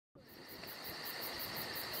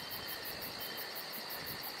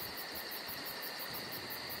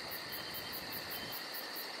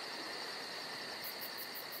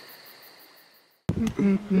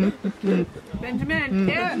Benjamin,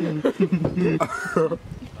 Benjamin.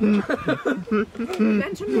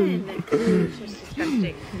 It's just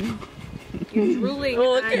disgusting. You're drooling.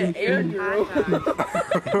 Oh, look at Andrew.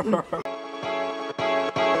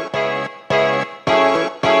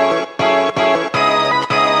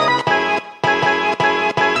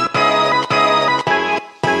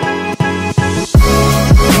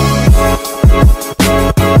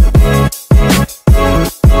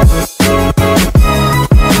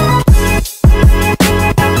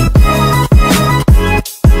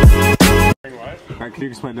 Can you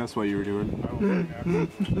explain to us what you were doing?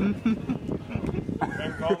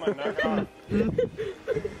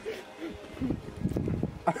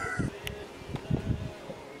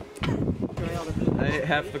 I ate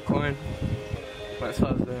half the corn. That's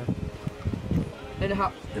what I was doing. And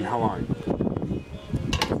how long?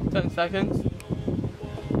 10 seconds. If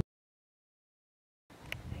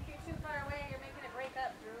you're too far away, you're making it break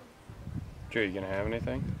up, Drew. Drew, you gonna have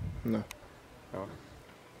anything? No. No.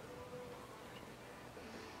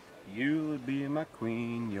 You would be my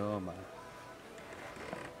queen, you're my...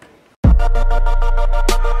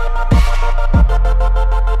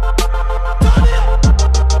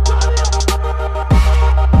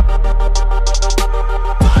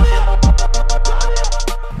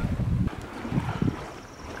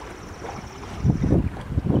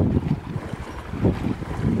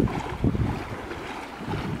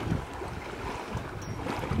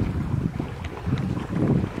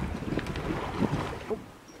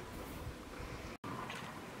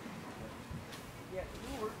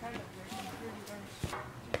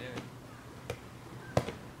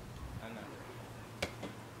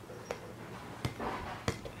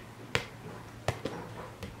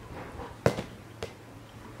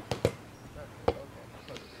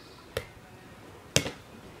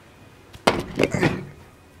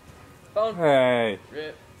 Hey.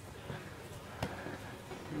 Rip.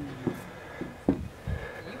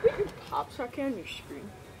 you put your pop socket on your screen.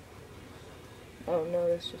 Oh no,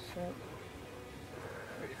 that's just that.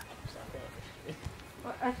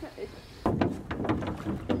 Well, I thought it...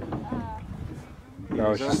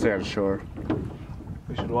 No, we should stay on shore.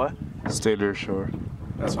 We should what? Stay near shore.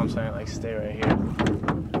 That's what I'm saying, like stay right here.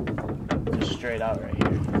 Just straight out right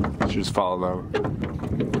here. Just follow them.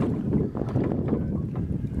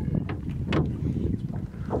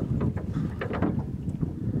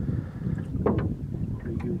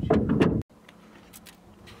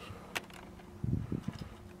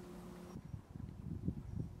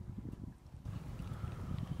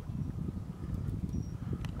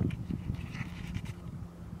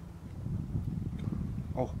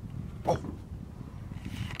 Oh.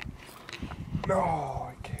 No,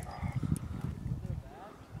 I came off.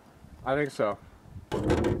 I think so.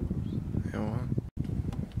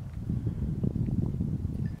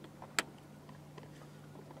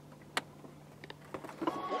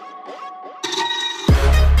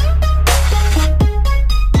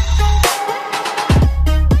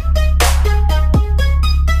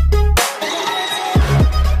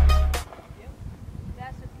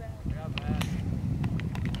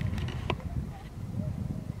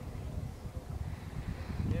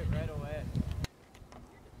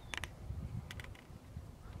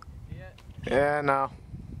 Yeah, no.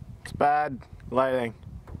 It's bad lighting.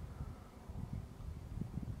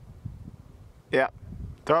 Yeah.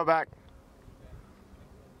 Throw it back.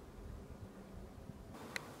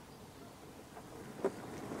 I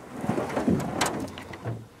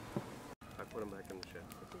put them back in the shed.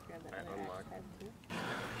 I unlocked them.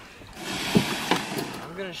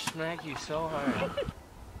 I'm gonna smack you so hard.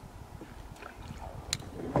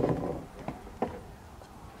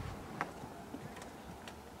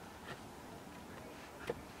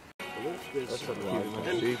 That's a lot of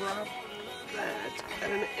and prop that at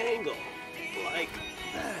an angle like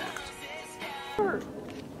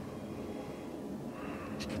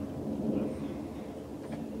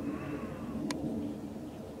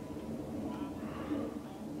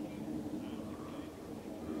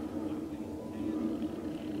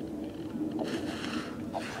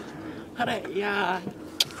that. Yeah.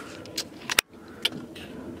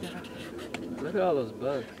 Look at all those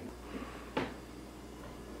bugs.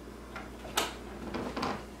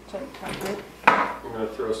 I'm gonna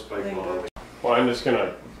throw a spike ball on me. Well, I'm just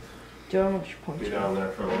gonna be down there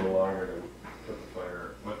for a little longer to put the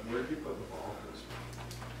fire. Where'd you put the ball?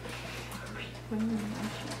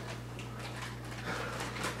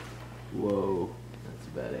 Whoa, that's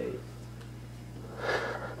about 8.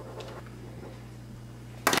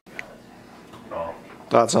 Oh.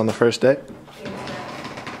 Thoughts on the first day?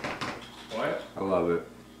 What? I love it.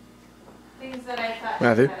 Things that I thought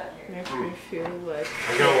Matthew? Makes me feel like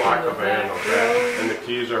lock the van, okay? And the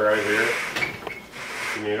keys are right here.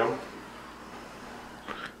 You need them?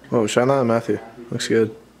 Oh, shine that on Matthew. Looks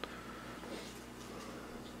good.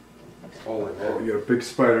 Oh, You got a big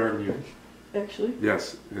spider on you. Actually?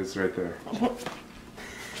 Yes, it's right there.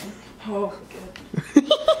 Oh,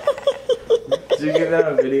 Did you get that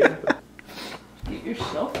on video? get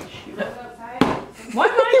yourself a shoe. Outside. Why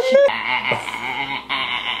am I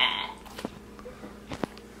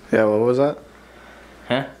Yeah, what was that?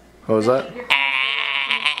 Huh? What was that?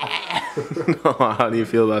 No, how do you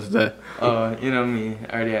feel about today? Oh, you know me.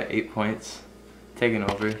 Already at 8 points. Taking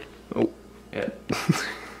over. Oh. Yeah.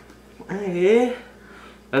 Hey.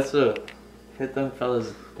 That's a hit them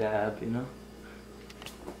fellas dab, you know?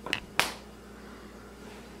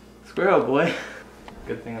 Squirrel boy.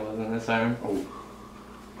 Good thing I wasn't this arm. Oh.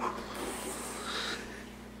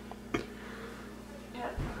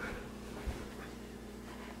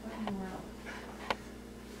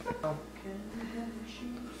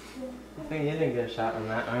 I think you didn't get a shot on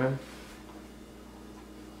that arm.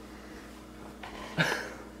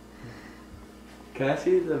 Can I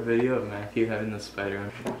see the video of Matthew having the spider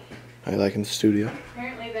on? Are you liking the studio?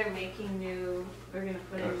 Apparently they're making new, they're gonna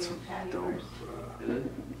put in new patios.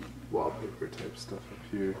 Wallpaper type stuff up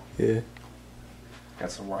here. Yeah.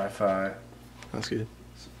 Got some Wi-Fi. That's good.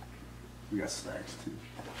 We got snacks too.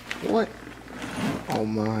 What? Oh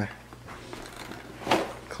my.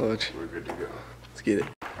 Clutch. We're good to go. Let's get it.